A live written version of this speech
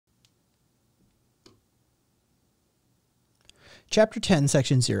Chapter 10,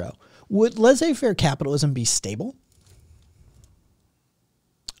 Section 0. Would laissez-faire capitalism be stable?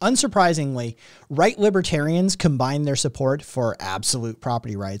 Unsurprisingly, right libertarians combine their support for absolute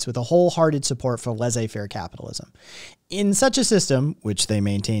property rights with a wholehearted support for laissez-faire capitalism. In such a system, which they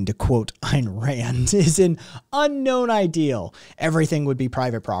maintain to quote Ayn Rand, is an unknown ideal, everything would be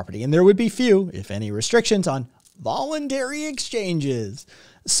private property, and there would be few, if any, restrictions on voluntary exchanges.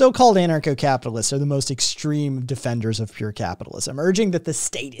 So-called anarcho-capitalists are the most extreme defenders of pure capitalism, urging that the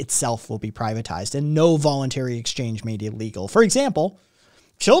state itself will be privatized and no voluntary exchange made illegal. For example,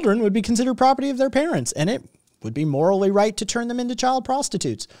 children would be considered property of their parents, and it would be morally right to turn them into child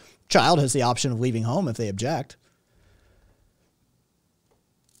prostitutes. Child has the option of leaving home if they object.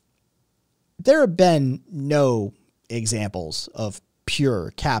 There have been no examples of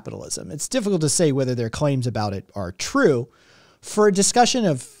pure capitalism. It's difficult to say whether their claims about it are true. For a discussion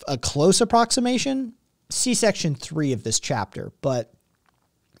of a close approximation, see Section 3 of this chapter, but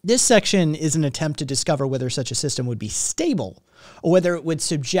this section is an attempt to discover whether such a system would be stable or whether it would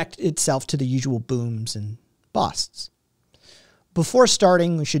subject itself to the usual booms and busts. Before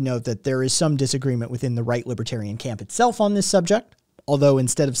starting, we should note that there is some disagreement within the right libertarian camp itself on this subject, although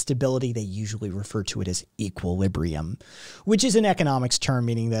instead of stability, they usually refer to it as equilibrium, which is an economics term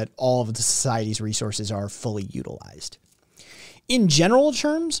meaning that all of the society's resources are fully utilized. In general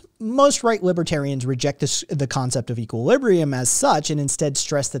terms, most right libertarians reject the concept of equilibrium as such and instead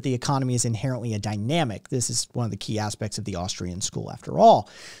stress that the economy is inherently a dynamic. This is one of the key aspects of the Austrian school after all.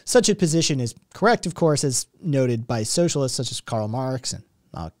 Such a position is correct, of course, as noted by socialists such as Karl Marx and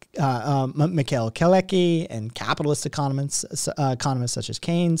Mikhail Kalecki and capitalist economists such as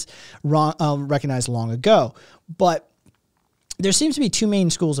Keynes recognized long ago. But there seems to be two main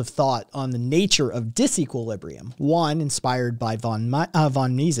schools of thought on the nature of disequilibrium. One, inspired by von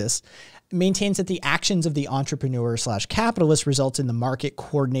Mises, maintains that the actions of the entrepreneur/capitalist results in the market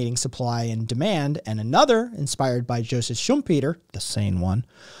coordinating supply and demand, and another, inspired by Joseph Schumpeter, the sane one,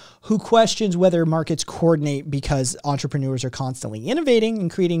 who questions whether markets coordinate because entrepreneurs are constantly innovating and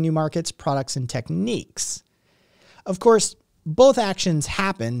creating new markets, products, and techniques. Of course, both actions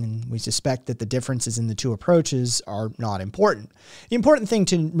happen, and we suspect that the differences in the two approaches are not important. The important thing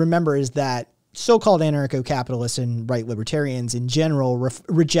to remember is that so-called anarcho-capitalists and right libertarians in general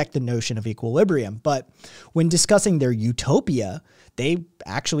reject the notion of equilibrium, but when discussing their utopia, they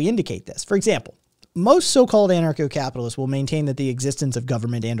actually indicate this. For example, most so-called anarcho-capitalists will maintain that the existence of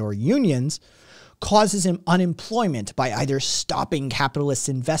government and/or unions causes unemployment by either stopping capitalists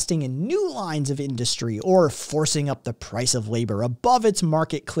investing in new lines of industry or forcing up the price of labor above its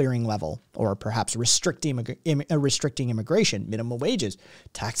market clearing level, or perhaps restricting immigration, minimum wages,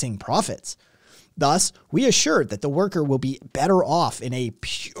 taxing profits. Thus, we assert that the worker will be better off in a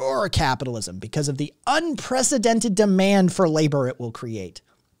pure capitalism because of the unprecedented demand for labor it will create.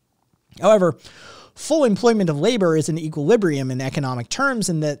 However, full employment of labor is an equilibrium in economic terms,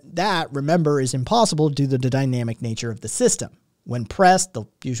 and that, remember, is impossible due to the dynamic nature of the system. When pressed, they'll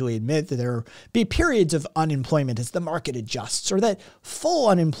usually admit that there will be periods of unemployment as the market adjusts, or that full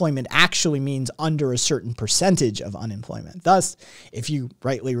unemployment actually means under a certain percentage of unemployment. Thus, if you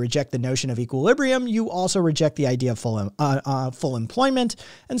rightly reject the notion of equilibrium, you also reject the idea of full employment,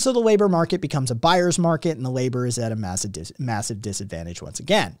 and so the labor market becomes a buyer's market, and the labor is at a massive disadvantage once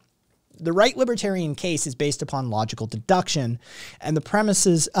again. The right libertarian case is based upon logical deduction, and the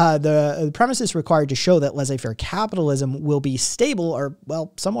premises required to show that laissez-faire capitalism will be stable are,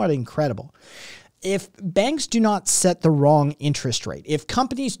 well, somewhat incredible. If banks do not set the wrong interest rate, if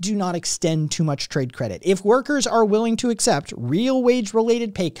companies do not extend too much trade credit, if workers are willing to accept real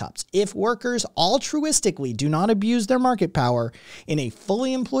wage-related pay cuts, if workers altruistically do not abuse their market power in a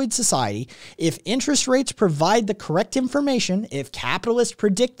fully employed society, if interest rates provide the correct information, if capitalists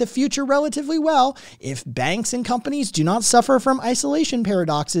predict the future relatively well, if banks and companies do not suffer from isolation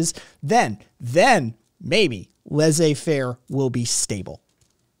paradoxes, then maybe laissez-faire will be stable.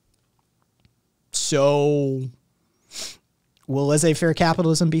 So, will laissez-faire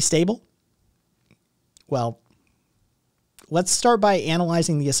capitalism be stable? Well, let's start by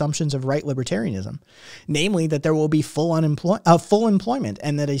analyzing the assumptions of right libertarianism, namely that there will be full employment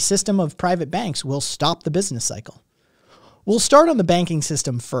and that a system of private banks will stop the business cycle. We'll start on the banking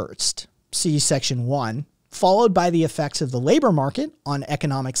system first, see Section 1, followed by the effects of the labor market on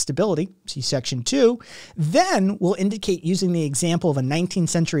economic stability, see Section 2. Then we'll indicate using the example of a 19th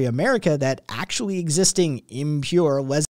century America that actually existing impure